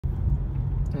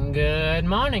Good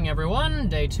morning, everyone.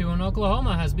 Day 2 in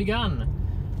Oklahoma has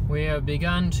begun. We have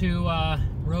begun to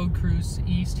road cruise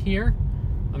east here.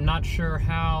 I'm not sure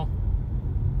how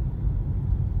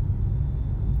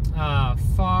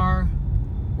far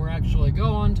we're actually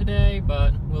going today,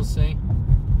 but we'll see.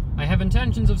 I have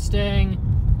intentions of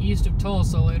staying east of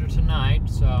Tulsa later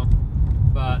tonight,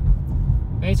 but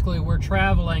basically we're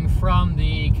traveling from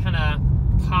the kind of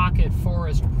pocket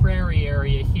forest prairie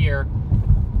area here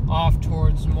off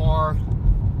towards more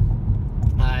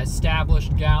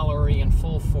established gallery and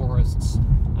full forests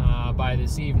by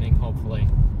this evening, hopefully.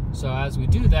 So as we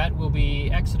do that, we'll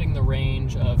be exiting the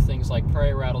range of things like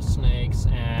prairie rattlesnakes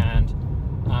and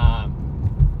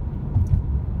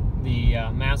the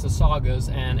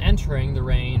Massasaugas, and entering the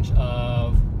range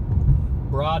of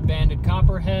broad-banded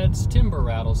copperheads, timber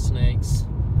rattlesnakes,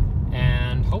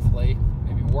 and hopefully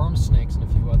maybe worm snakes and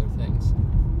a few other things.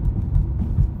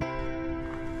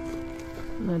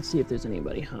 Let's see if there's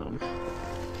anybody home.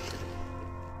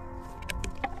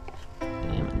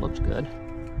 Damn, it looks good.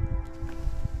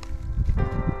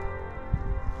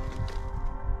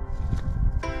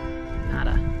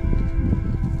 Nada.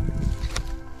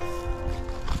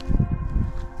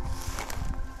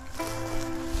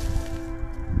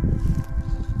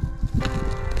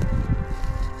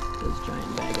 This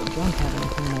giant bag of junk have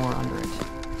anything more under it?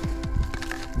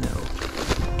 No.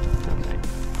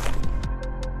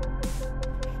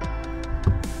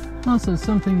 Also,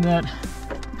 something that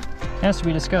has to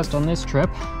be discussed on this trip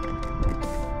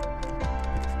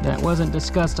that wasn't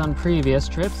discussed on previous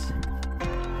trips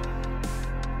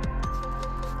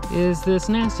is this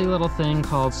nasty little thing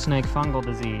called snake fungal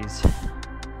disease,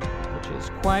 which is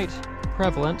quite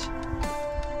prevalent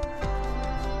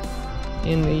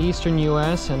in the eastern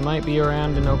US and might be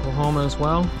around in Oklahoma as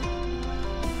well.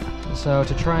 So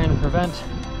to try and prevent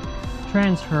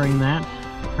transferring that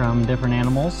from different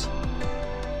animals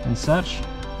and such,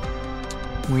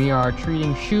 we are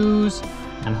treating shoes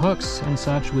and hooks and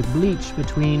such with bleach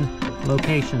between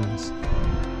locations.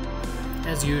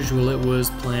 As usual, it was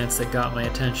plants that got my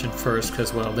attention first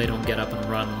because, well, they don't get up and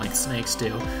run like snakes do.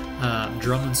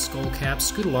 Drummond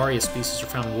skullcaps, Scutellaria species are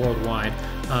found worldwide.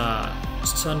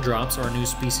 Sundrops are a new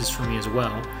species for me as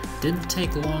well. Didn't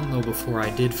take long though before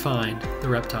I did find the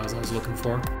reptiles I was looking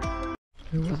for.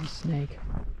 There was a snake.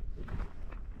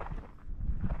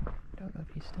 Don't know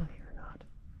if he's still here or not.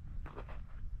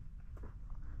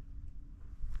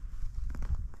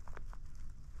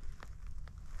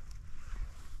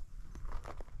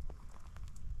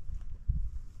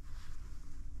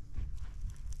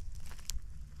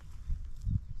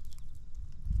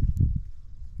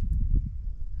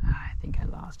 I think I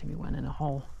lost him. He went in a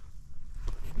hole.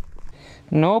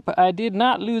 Nope, I did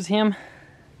not lose him.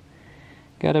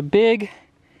 Got a big,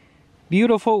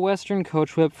 beautiful western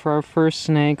coach whip for our first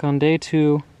snake on day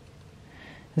 2.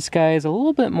 This guy is a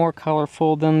little bit more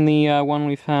colorful than the one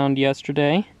we found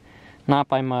yesterday. Not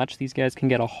by much. These guys can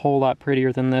get a whole lot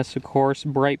prettier than this, of course.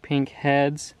 Bright pink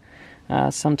heads,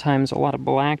 sometimes a lot of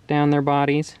black down their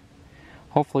bodies.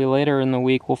 Hopefully later in the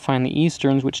week we'll find the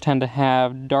easterns, which tend to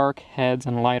have dark heads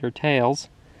and lighter tails.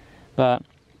 But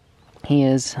he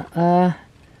is a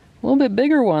little bit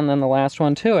bigger one than the last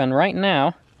one too, and right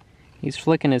now he's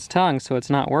flicking his tongue, so it's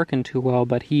not working too well,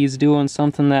 but he's doing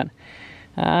something that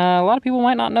a lot of people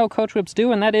might not know coach whips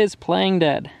do, and that is playing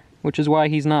dead, which is why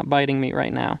he's not biting me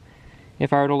right now.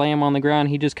 If I were to lay him on the ground,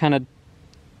 he'd just kind of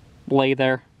lay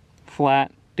there,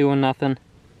 flat, doing nothing.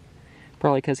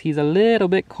 Probably because he's a little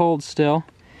bit cold still.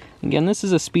 Again, this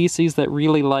is a species that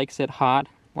really likes it hot.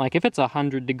 Like, if it's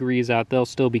 100 degrees out, they'll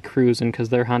still be cruising because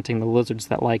they're hunting the lizards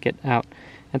that like it out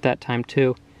at that time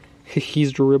too.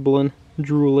 He's dribbling,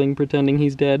 drooling, pretending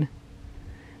he's dead.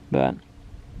 But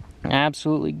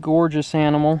absolutely gorgeous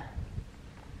animal.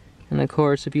 And of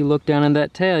course, if you look down at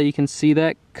that tail, you can see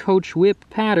that coach whip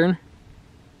pattern.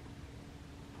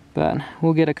 But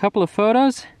we'll get a couple of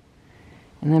photos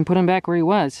and then put him back where he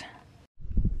was.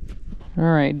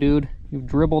 Alright, dude, you've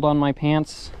dribbled on my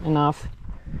pants enough.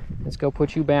 Let's go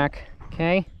put you back,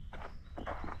 okay?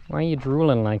 Why are you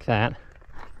drooling like that?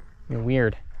 You're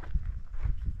weird.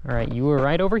 Alright, you were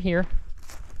right over here.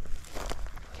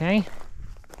 Okay?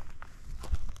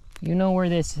 You know where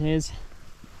this is.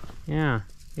 Yeah,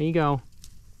 there you go.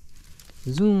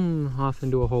 Zoom, off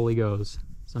into a hole he goes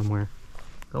somewhere.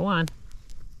 Go on.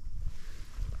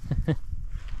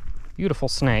 Beautiful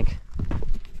snake.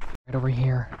 Right over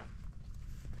here.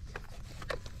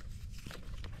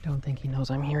 I don't think he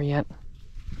knows I'm here yet.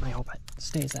 I hope it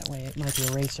stays that way. It might be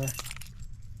a racer.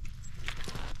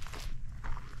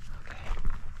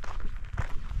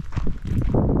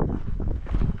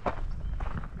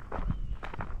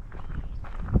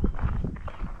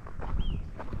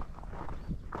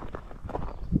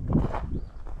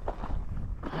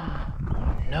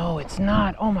 it's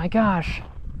not. Oh my gosh.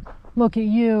 Look at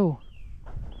you.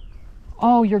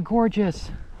 Oh, you're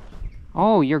gorgeous.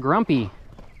 Oh, you're grumpy.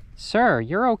 Sir,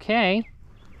 you're okay.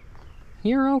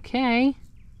 You're okay.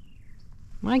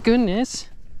 My goodness.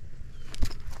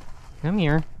 Come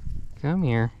here. Come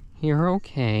here. You're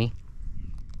okay.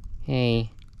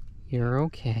 Hey, you're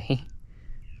okay.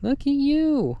 Look at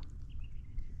you.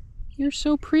 You're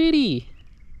so pretty.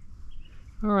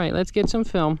 All right, let's get some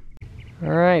film. All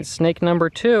right, snake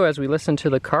number 2, as we listen to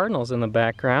the cardinals in the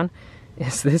background,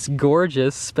 is this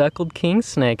gorgeous speckled king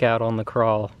snake out on the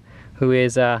crawl, who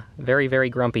is very, very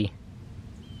grumpy.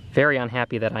 Very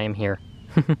unhappy that I am here.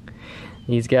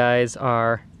 These guys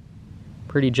are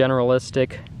pretty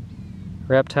generalistic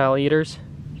reptile eaters.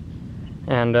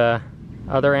 And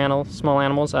other small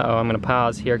animals. Uh-oh, I'm gonna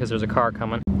pause here because there's a car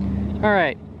coming. All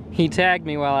right, he tagged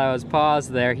me while I was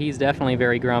paused there. He's definitely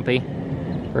very grumpy.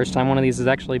 First time one of these has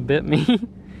actually bit me.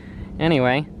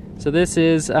 Anyway, so this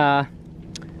is a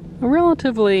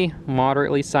relatively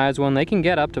moderately sized one. They can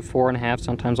get up to 4.5,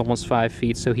 sometimes almost 5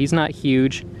 feet, so he's not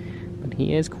huge, but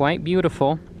he is quite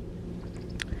beautiful.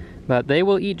 But they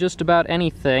will eat just about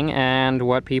anything, and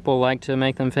what people like to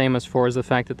make them famous for is the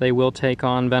fact that they will take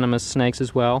on venomous snakes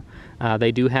as well.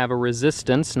 They do have a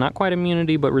resistance, not quite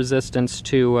immunity, but resistance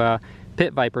to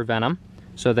pit viper venom.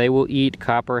 So they will eat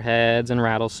copperheads and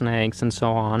rattlesnakes and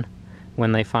so on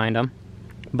when they find them.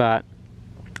 But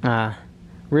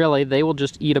really, they will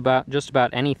just eat just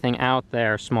about anything out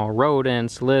there. Small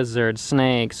rodents, lizards,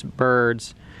 snakes,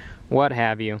 birds, what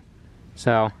have you.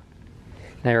 So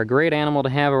they're a great animal to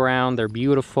have around. They're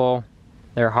beautiful.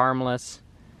 They're harmless.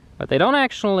 But they don't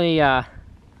actually,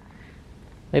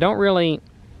 they don't really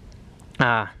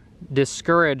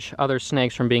discourage other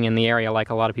snakes from being in the area like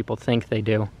a lot of people think they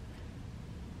do.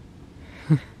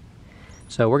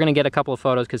 So we're going to get a couple of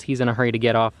photos because he's in a hurry to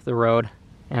get off the road,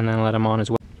 and then let him on as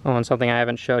well. Oh, and something I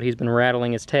haven't showed, he's been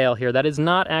rattling his tail here. That is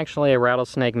not actually a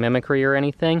rattlesnake mimicry or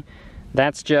anything.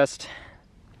 That's just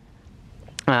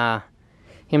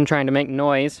him trying to make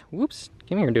noise. Whoops,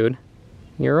 come here, dude.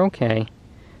 You're okay.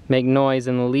 Make noise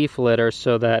in the leaf litter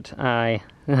so that I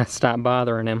stop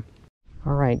bothering him.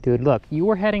 All right, dude, look, you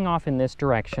were heading off in this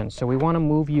direction, so we want to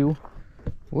move you.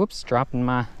 Whoops, dropping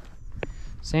my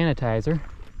sanitizer.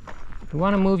 We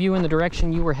want to move you in the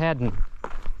direction you were heading,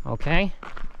 okay?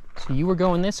 So you were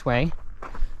going this way,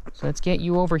 so let's get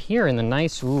you over here in the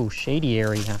nice, ooh, shady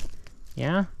area.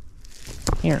 Yeah?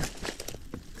 Here.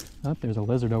 Oh, there's a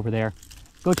lizard over there.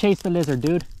 Go chase the lizard,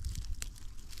 dude.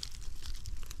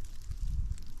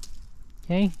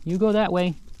 Okay, you go that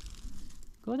way.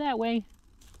 Go that way.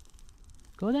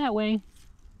 Go that way.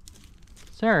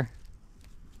 Sir,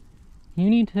 you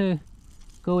need to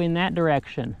go in that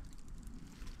direction.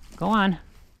 Go on.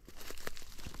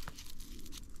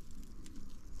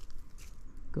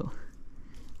 Go.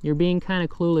 You're being kind of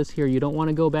clueless here. You don't want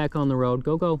to go back on the road.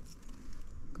 Go, go.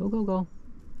 Go, go, go.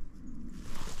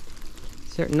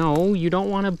 Sir, no, you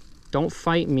don't want to. Don't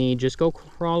fight me. Just go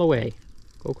crawl away.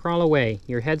 Go crawl away.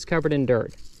 Your head's covered in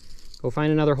dirt. Go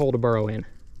find another hole to burrow in.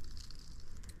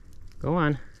 Go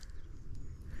on.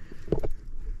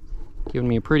 Giving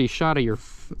me a pretty shot of your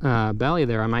belly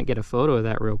there. I might get a photo of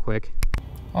that real quick.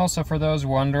 Also, for those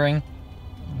wondering,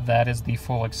 that is the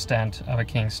full extent of a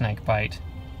king snake bite.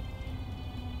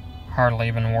 Hardly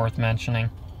even worth mentioning.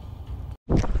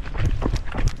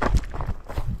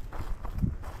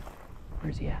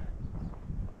 Where's he at?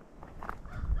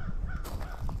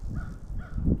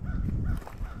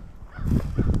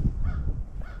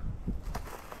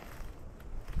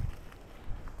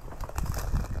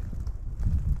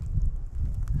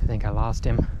 I think I lost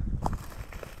him.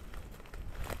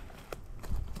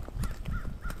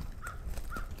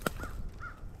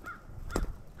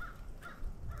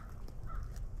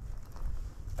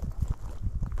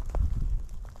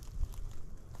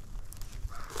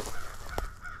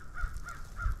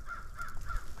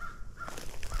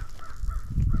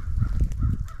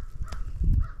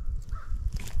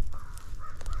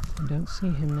 I don't see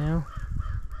him now.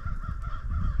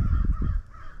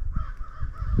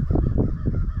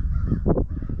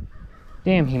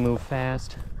 Damn, he moved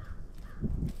fast.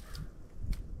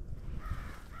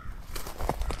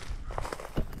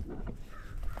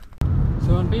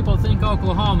 So when people think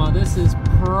Oklahoma, this is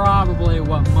probably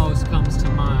what most comes to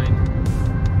mind.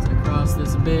 It's across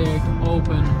this big,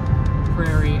 open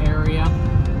prairie area.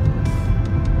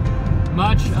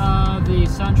 Much of the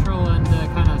central and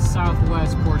kind of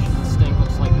southwest portion of the state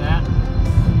looks like that.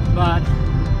 But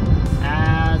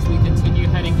as we continue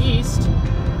heading east,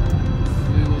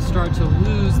 we will start to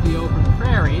lose the open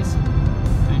prairies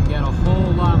and get a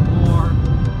whole lot more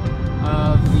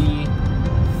of the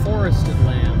forested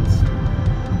lands.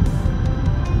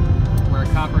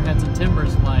 copperheads and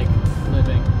timbers like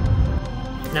living.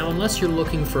 Now, unless you're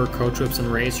looking for coach whips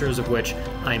and racers, of which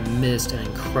I missed an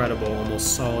incredible,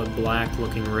 almost solid black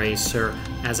looking racer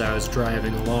as I was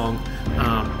driving along,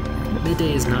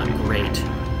 midday is not great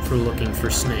for looking for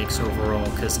snakes overall,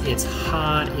 because it's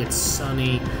hot, it's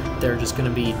sunny, they're just going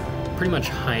to be pretty much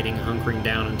hiding, hunkering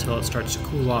down until it starts to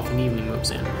cool off and evening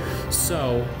moves in.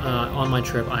 So, on my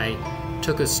trip, I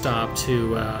took a stop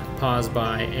to pause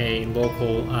by a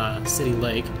local city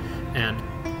lake and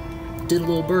did a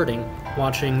little birding,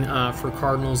 watching for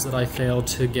cardinals that I failed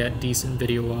to get decent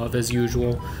video of as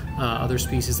usual, other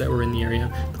species that were in the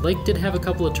area. The lake did have a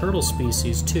couple of turtle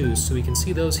species too, so we can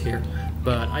see those here,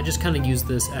 but I just kind of used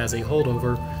this as a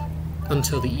holdover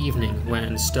until the evening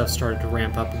when stuff started to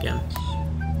ramp up again.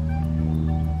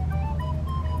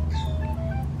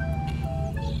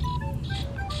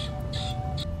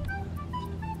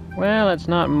 Well, it's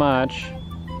not much.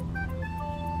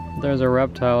 There's a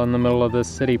reptile in the middle of this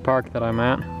city park that I'm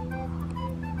at.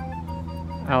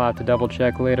 I'll have to double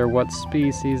check later what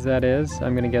species that is.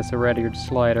 I'm gonna guess a red-eared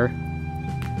slider.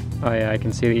 Oh yeah, I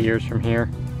can see the ears from here.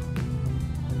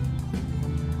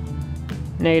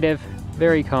 Native,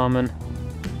 very common.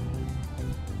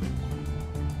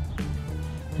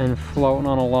 And floating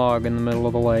on a log in the middle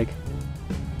of the lake.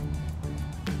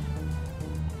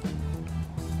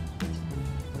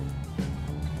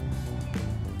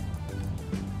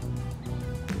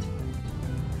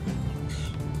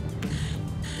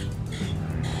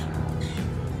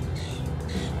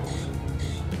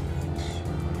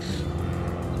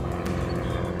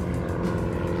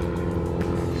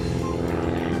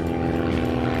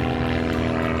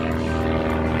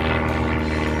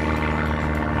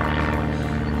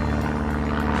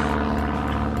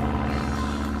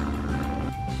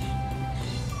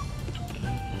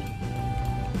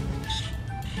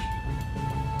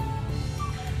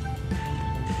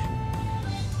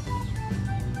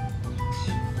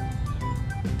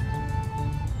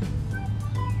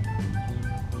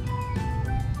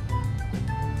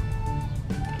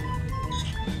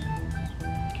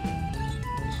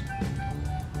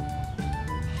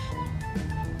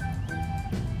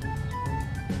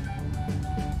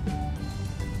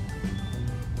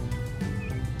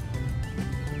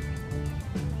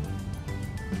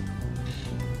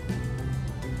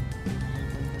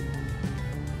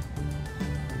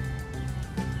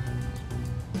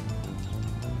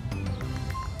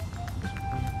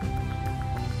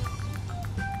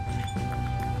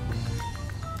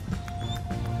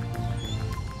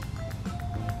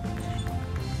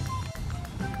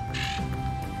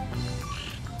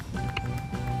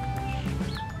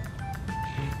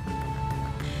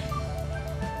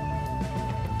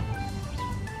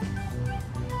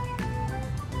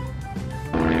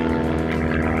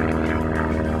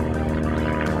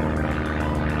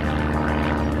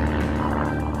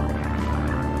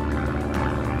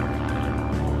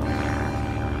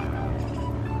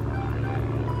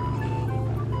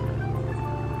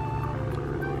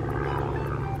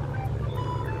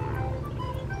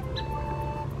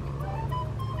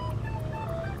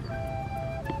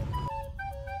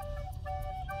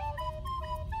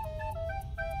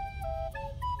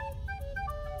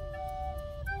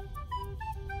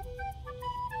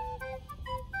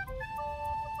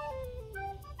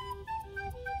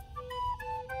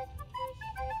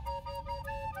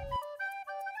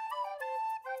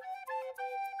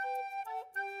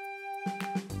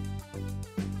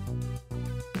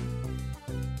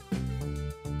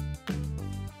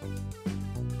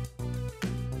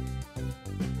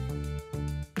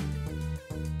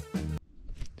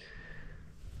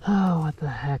 Oh, what the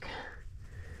heck.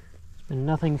 It's been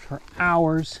nothing for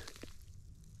hours.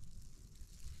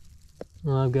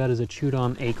 All I've got is a chewed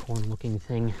on acorn looking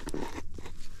thing.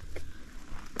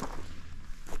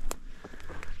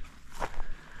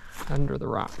 Under the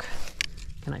rock.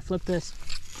 Can I flip this?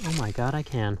 Oh my god, I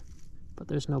can. But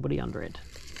there's nobody under it.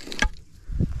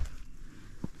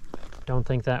 Don't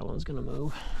think that one's gonna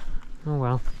move. Oh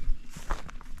well.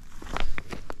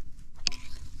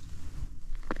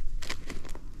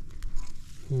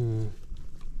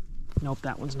 Nope,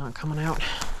 that one's not coming out.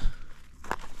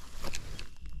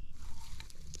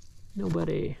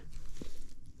 Nobody.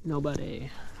 Nobody.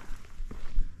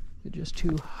 Is it just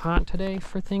too hot today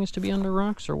for things to be under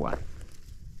rocks or what?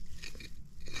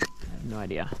 I have no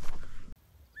idea.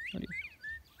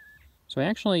 So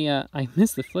actually, I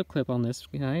missed the flip clip on this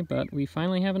guy, but we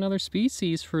finally have another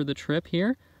species for the trip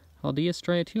here. Aldea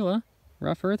striatula,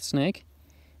 rough earth snake,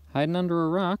 hiding under a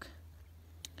rock.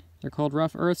 They're called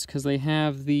rough earths because they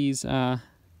have these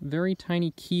very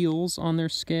tiny keels on their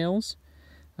scales.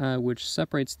 which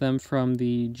separates them from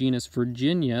the genus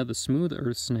Virginia, the smooth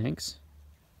earth snakes.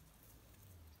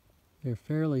 They're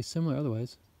fairly similar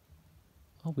otherwise.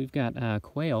 Oh, we've got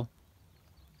quail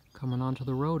coming onto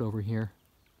the road over here.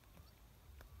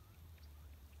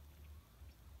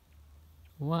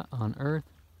 What on earth?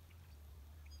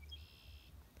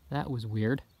 That was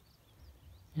weird.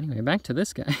 Anyway, back to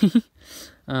this guy.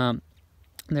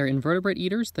 They're invertebrate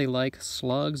eaters. They like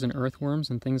slugs and earthworms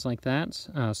and things like that.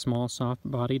 Small,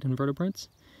 soft-bodied invertebrates.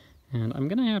 And I'm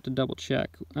going to have to double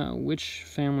check which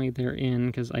family they're in,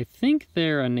 because I think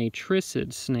they're a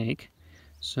natricid snake.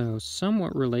 So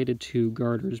somewhat related to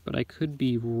garters, but I could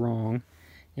be wrong.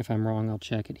 If I'm wrong, I'll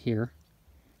check it here.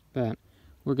 But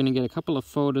we're going to get a couple of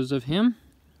photos of him,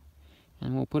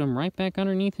 and we'll put him right back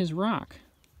underneath his rock.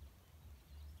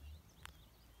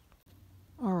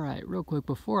 Alright, real quick,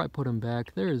 before I put him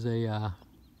back, there's a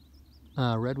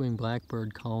red-winged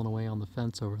blackbird calling away on the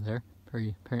fence over there.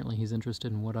 Apparently he's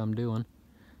interested in what I'm doing.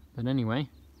 But anyway,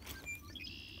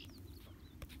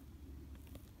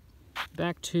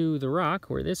 back to the rock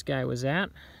where this guy was at.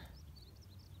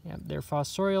 Yeah, they're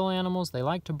fossorial animals. They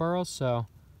like to burrow, so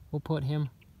we'll put him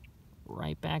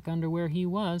right back under where he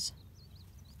was.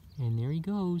 And there he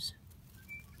goes.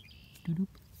 Doo-doop.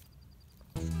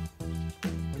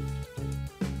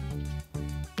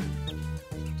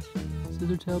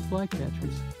 Scissor-tailed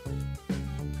flycatchers.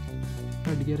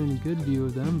 Hard to get any good view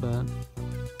of them, but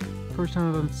first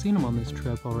time I've seen them on this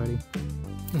trip already.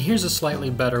 And here's a slightly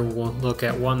better look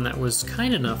at one that was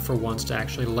kind enough for once to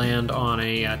actually land on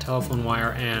a telephone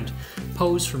wire and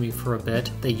pose for me for a bit.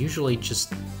 They usually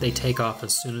they take off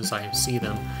as soon as I see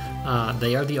them.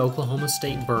 They are the Oklahoma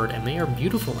state bird, and they are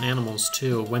beautiful animals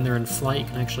too. When they're in flight, you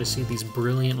can actually see these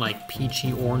brilliant, like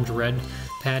peachy orange-red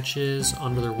patches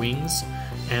under their wings.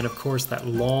 And of course, that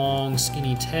long,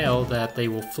 skinny tail that they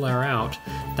will flare out.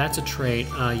 That's a trait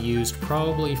used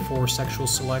probably for sexual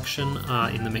selection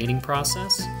in the mating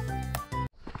process.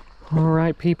 All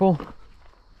right, people.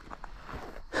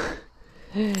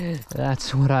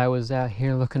 That's what I was out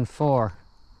here looking for.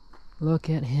 Look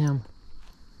at him.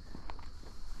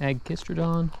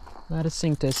 Agkistrodon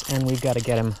laticinctus, and we've got to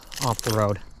get him off the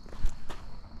road.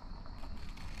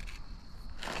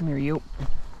 Come here, you.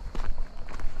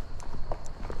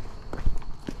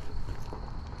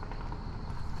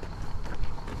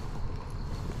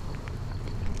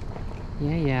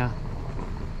 Yeah.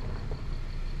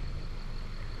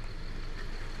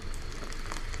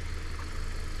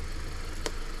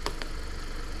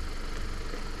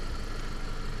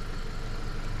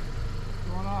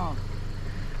 What's going on?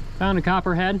 Found a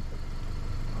copperhead.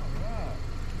 All right.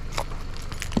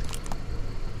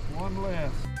 One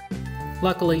less.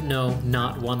 Luckily, no,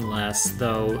 not one less,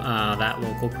 though that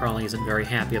local probably isn't very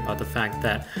happy about the fact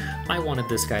that I wanted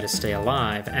this guy to stay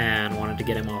alive and wanted to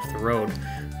get him off the road.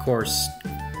 Of course,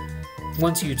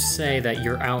 once you say that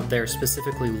you're out there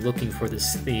specifically looking for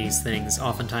these things,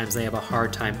 oftentimes they have a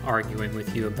hard time arguing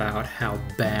with you about how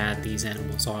bad these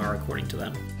animals are, according to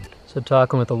them. So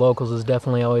talking with the locals is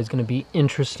definitely always going to be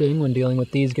interesting when dealing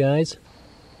with these guys.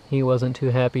 He wasn't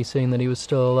too happy seeing that he was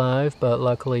still alive, but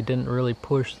luckily didn't really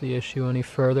push the issue any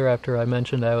further after I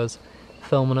mentioned I was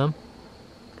filming him.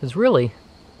 Because really,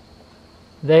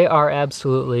 they are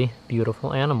absolutely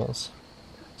beautiful animals.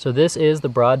 So this is the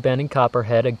broad-banded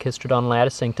copperhead, Agkistrodon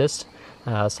laticinctus.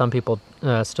 Some people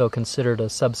still consider it a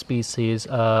subspecies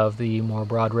of the more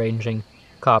broad-ranging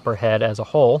copperhead as a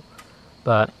whole,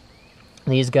 but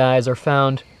these guys are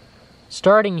found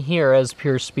starting here as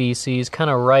pure species, kind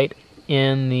of right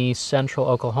in the central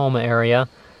Oklahoma area,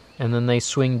 and then they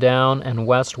swing down and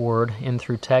westward in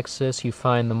through Texas. You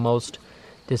find the most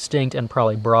distinct and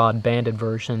probably broad-banded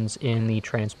versions in the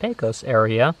Trans-Pecos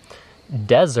area,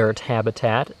 desert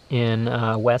habitat in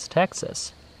West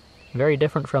Texas. Very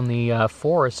different from the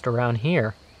forest around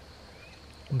here.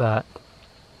 But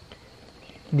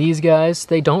these guys,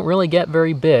 they don't really get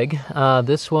very big.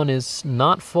 This one is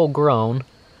not full grown,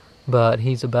 but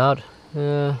he's about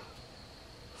 1.5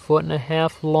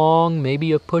 feet long,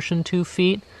 maybe pushing 2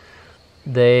 feet.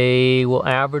 They will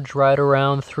average right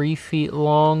around 3 feet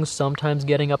long, sometimes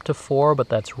getting up to 4, but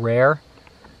that's rare.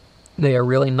 They are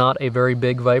really not a very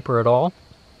big viper at all.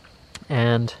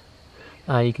 And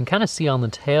you can kind of see on the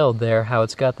tail there how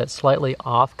it's got that slightly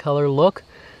off-color look.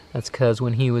 That's because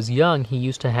when he was young, he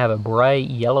used to have a bright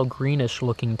yellow-greenish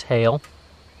looking tail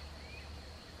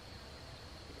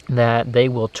that they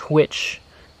will twitch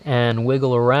and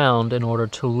wiggle around in order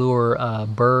to lure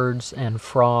birds and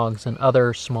frogs and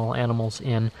other small animals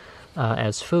in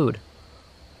as food.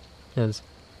 Because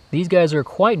these guys are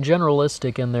quite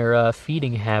generalistic in their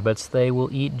feeding habits. They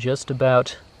will eat just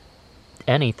about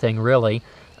anything, really.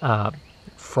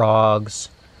 frogs,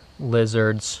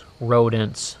 lizards,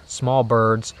 rodents, small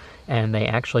birds, and they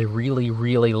actually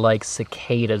really like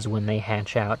cicadas when they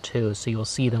hatch out too, so you'll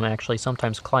see them actually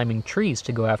sometimes climbing trees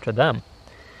to go after them.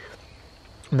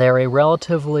 They're a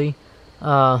relatively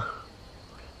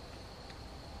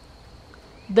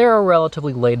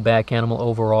laid-back animal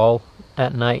overall.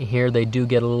 At night here they do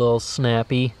get a little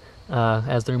snappy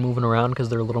as they're moving around because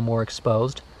they're a little more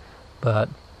exposed, but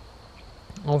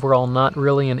overall not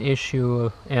really an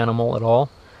issue animal at all.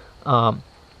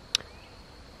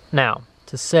 Now,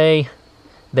 to say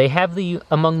they have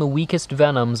among the weakest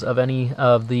venoms of any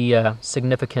of the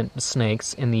significant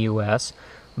snakes in the U.S.,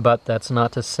 but that's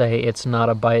not to say it's not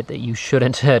a bite that you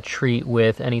shouldn't treat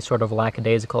with any sort of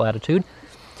lackadaisical attitude.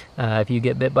 If you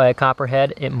get bit by a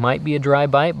copperhead, it might be a dry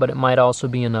bite, but it might also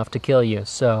be enough to kill you.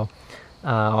 So,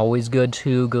 always good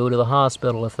to go to the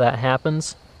hospital if that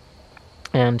happens.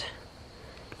 And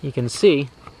you can see,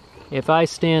 if I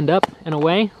stand up and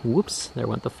away, whoops, there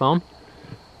went the phone.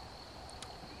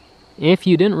 If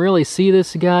you didn't really see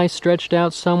this guy stretched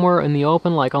out somewhere in the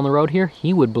open, like on the road here,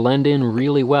 he would blend in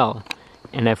really well.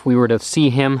 And if we were to see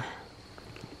him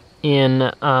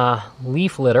in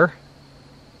leaf litter,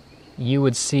 you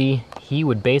would see he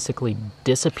would basically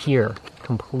disappear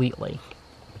completely,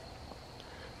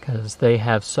 because they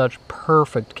have such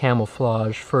perfect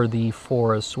camouflage for the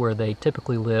forests where they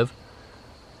typically live,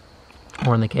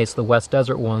 or in the case of the West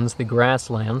Desert ones, the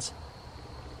grasslands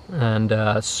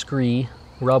and scree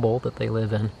rubble that they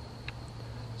live in.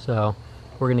 So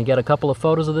we're going to get a couple of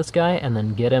photos of this guy and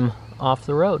then get him off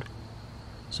the road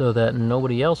so that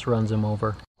nobody else runs him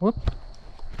over. Whoop.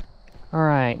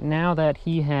 Alright, now that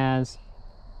he has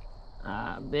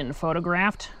been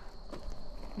photographed,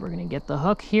 we're going to get the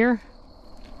hook here.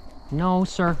 No,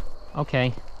 sir.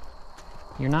 Okay.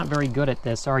 You're not very good at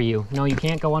this, are you? No, you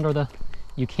can't go under the...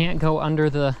 You can't go under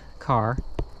the car.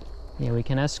 Yeah, we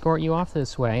can escort you off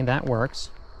this way. That works.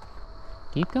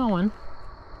 Keep going.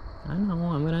 I know,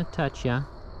 I'm going to touch you.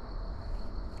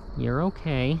 You're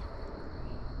okay.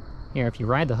 Here, if you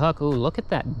ride the hook... Ooh, look at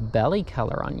that belly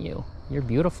color on you. You're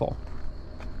beautiful.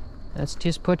 Let's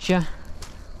just put you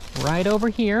right over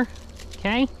here,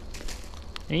 okay?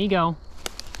 There you go.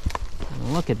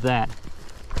 And look at that.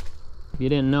 If you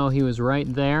didn't know he was right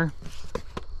there,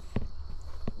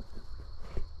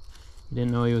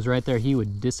 he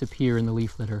would disappear in the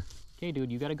leaf litter. Okay,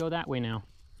 dude, you gotta go that way now.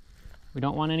 We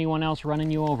don't want anyone else running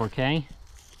you over, okay?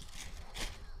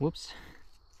 Whoops.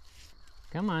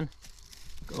 Come on.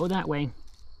 Go that way.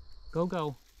 Go,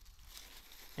 go.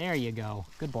 There you go.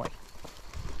 Good boy.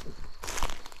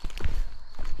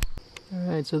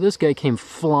 Alright, so this guy came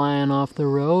flying off the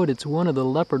road. It's one of the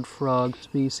leopard frog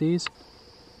species.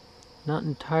 Not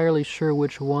entirely sure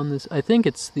which one this... I think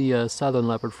it's the southern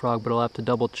leopard frog, but I'll have to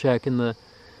double check in the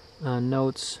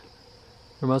notes.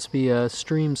 There must be a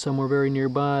stream somewhere very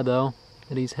nearby, though,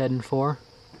 that he's heading for.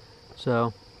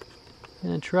 So, I'm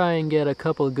going to try and get a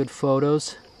couple of good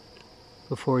photos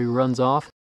before he runs off.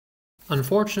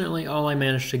 Unfortunately, all I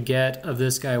managed to get of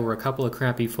this guy were a couple of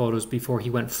crappy photos before he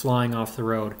went flying off the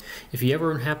road. If you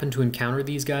ever happen to encounter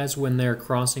these guys when they're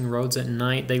crossing roads at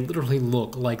night, they literally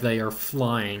look like they are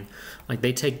flying. Like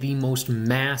they take the most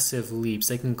massive leaps.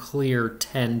 They can clear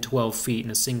 10, 12 feet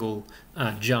in a single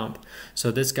jump.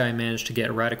 So this guy managed to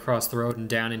get right across the road and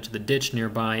down into the ditch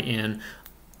nearby in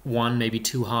 1, maybe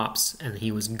 2 hops, and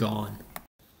he was gone.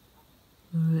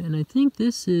 And I think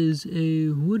this is a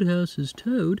Woodhouse's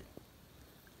toad.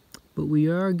 But we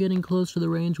are getting close to the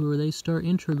range where they start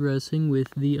introgressing with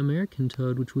the American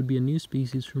toad, which would be a new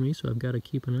species for me, so I've got to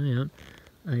keep an eye out.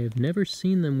 I have never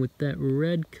seen them with that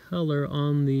red color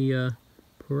on the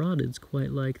parodids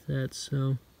quite like that,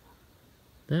 so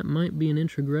that might be an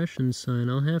introgression sign.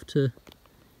 I'll have to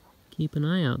keep an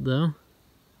eye out, though.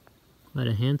 Quite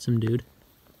a handsome dude.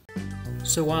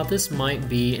 So while this might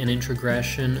be an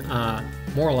introgression,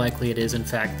 more likely it is in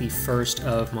fact the first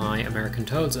of my American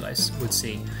toads that I would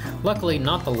see. Luckily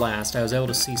not the last. I was able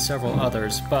to see several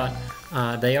others, but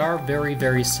they are very,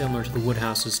 very similar to the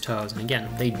Woodhouse's toads. And again,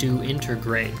 they do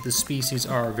integrate. The species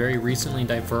are very recently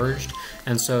diverged,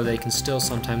 and so they can still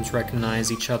sometimes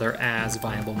recognize each other as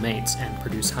viable mates and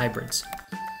produce hybrids.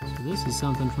 So this is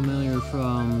something familiar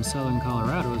from southern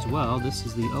Colorado as well. This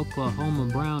is the Oklahoma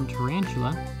brown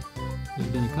tarantula. There's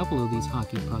been a couple of these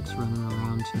hockey pucks running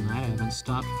around tonight. I haven't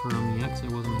stopped for them yet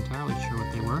because I wasn't entirely sure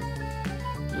what they were.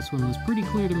 This one was pretty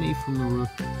clear to me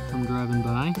from driving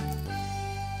by.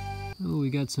 Oh, we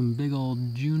got some big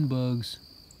old June bugs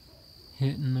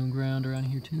hitting the ground around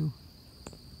here too.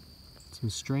 Some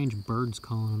strange birds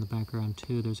calling in the background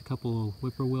too. There's a couple of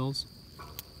whippoorwills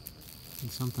and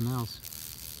something else.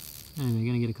 Anyway,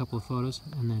 gonna get a couple of photos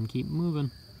and then keep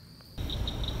moving.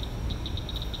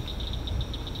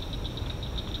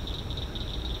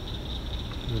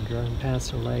 We're driving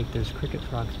past a lake. There's cricket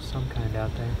frogs of some kind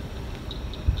out there.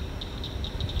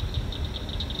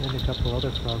 And a couple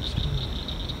other frogs too.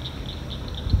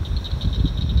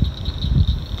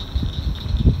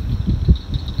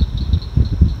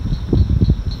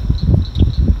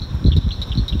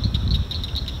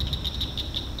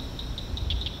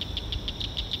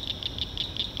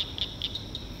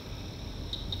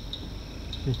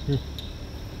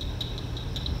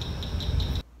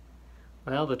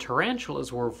 Well, the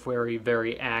tarantulas were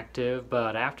very active,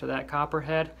 but after that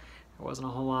copperhead, there wasn't a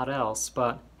whole lot else.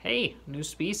 But hey, new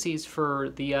species for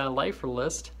the lifer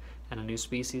list, and a new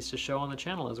species to show on the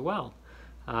channel as well.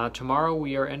 Tomorrow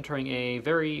we are entering a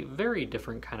very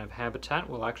different kind of habitat.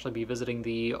 We'll actually be visiting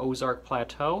the Ozark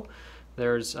Plateau.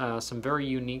 There's some very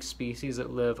unique species that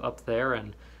live up there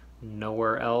and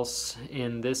nowhere else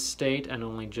in this state, and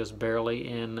only just barely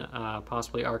in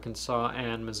possibly Arkansas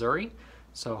and Missouri.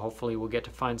 So hopefully we'll get to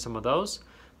find some of those.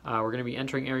 We're going to be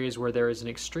entering areas where there is an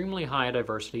extremely high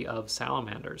diversity of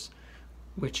salamanders,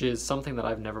 which is something that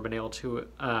I've never been able to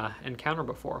encounter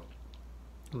before.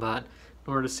 But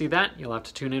in order to see that, you'll have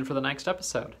to tune in for the next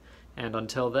episode. And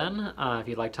until then, if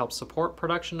you'd like to help support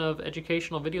production of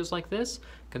educational videos like this,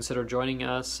 consider joining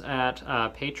us at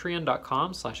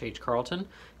patreon.com/hcarlton.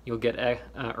 You'll get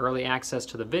early access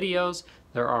to the videos.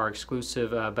 There are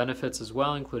exclusive benefits as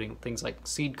well, including things like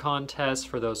seed contests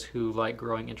for those who like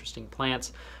growing interesting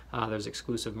plants. There's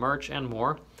exclusive merch and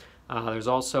more. There's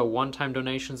also one-time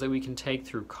donations that we can take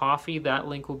through Ko-fi. That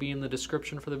link will be in the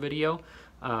description for the video.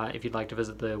 If you'd like to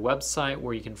visit the website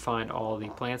where you can find all the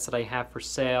plants that I have for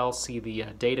sale, see the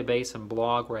database and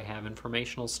blog where I have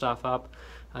informational stuff up,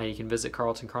 you can visit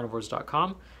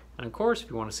carltoncarnivores.com. And of course, if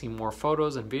you want to see more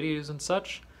photos and videos and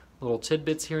such, little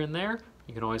tidbits here and there,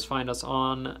 you can always find us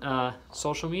on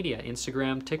social media,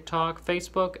 Instagram, TikTok,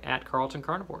 Facebook, at Carlton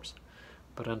Carnivores.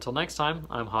 But until next time,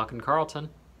 I'm Hawken Carlton,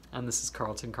 and this is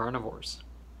Carlton Carnivores.